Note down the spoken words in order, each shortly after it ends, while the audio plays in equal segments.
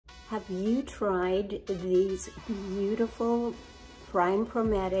Have you tried these beautiful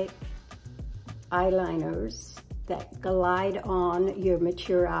PrimePrometic eyeliners that glide on your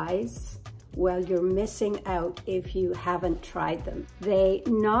mature eyes? Well, you're missing out if you haven't tried them. They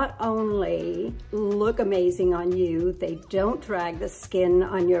not only look amazing on you, they don't drag the skin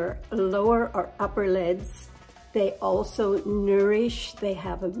on your lower or upper lids. They also nourish, they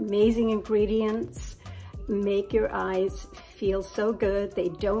have amazing ingredients, make your eyes feel so good. They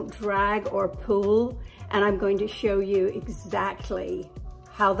don't drag or pull, and I'm going to show you exactly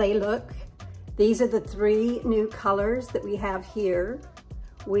how they look. These are the 3 new colors that we have here.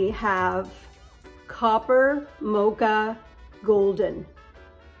 We have copper, mocha, golden.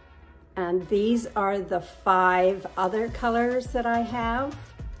 And these are the 5 other colors that I have,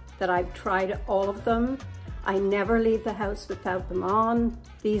 that I've tried all of them. I never leave the house without them on.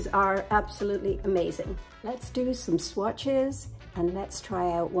 These are absolutely amazing. Let's do some swatches and let's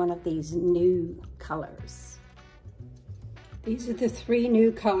try out one of these new colors. These are the 3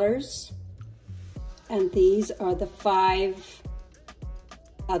 new colors, and these are the 5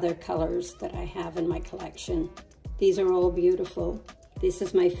 other colors that I have in my collection. These are all beautiful. This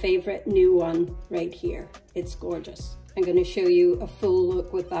is my favorite new one right here. It's gorgeous. I'm going to show you a full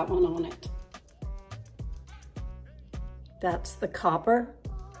look with that one on it. That's the copper.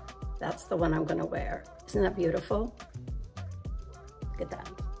 That's the one I'm going to wear. Isn't that beautiful? Look at that.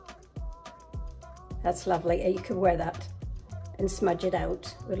 That's lovely. You could wear that and smudge it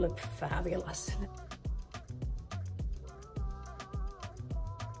out. It would look fabulous.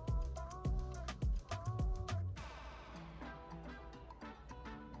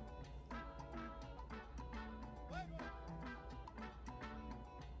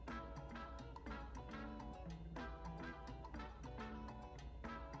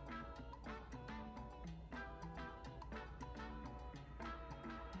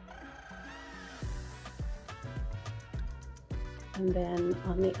 And then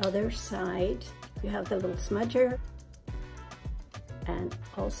on the other side, you have the little smudger and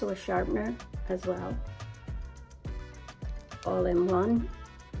also a sharpener as well. All in one.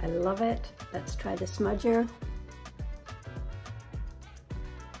 I love it. Let's try the smudger.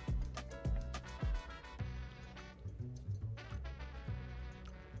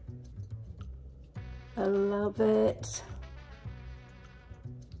 I love it.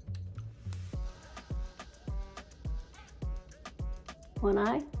 One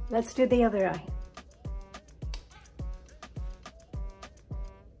eye. Let's do the other eye.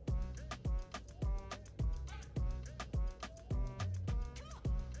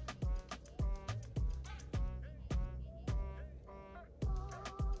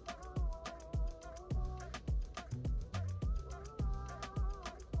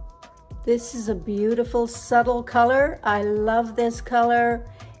 This is a beautiful subtle color. I love this color.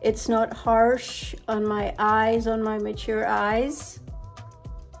 It's not harsh on my eyes, on my mature eyes.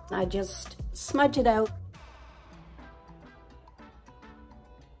 I just smudge it out.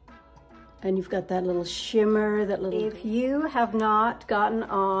 And you've got that little shimmer, that little... If you have not gotten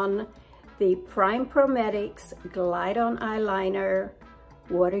on the PrimePrometics Glide On Eyeliner,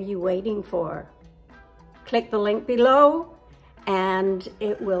 what are you waiting for? Click the link below and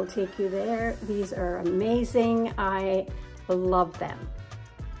it will take you there. These are amazing. I love them.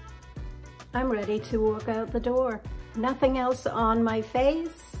 I'm ready to walk out the door. Nothing else on my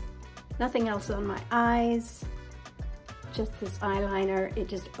face. Nothing else on my eyes, just this eyeliner. It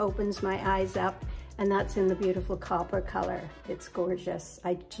just opens my eyes up, and that's in the beautiful copper color. It's gorgeous.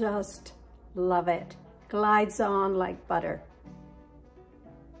 I just love it. Glides on like butter.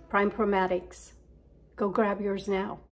 PrimePrometics. Go grab yours now.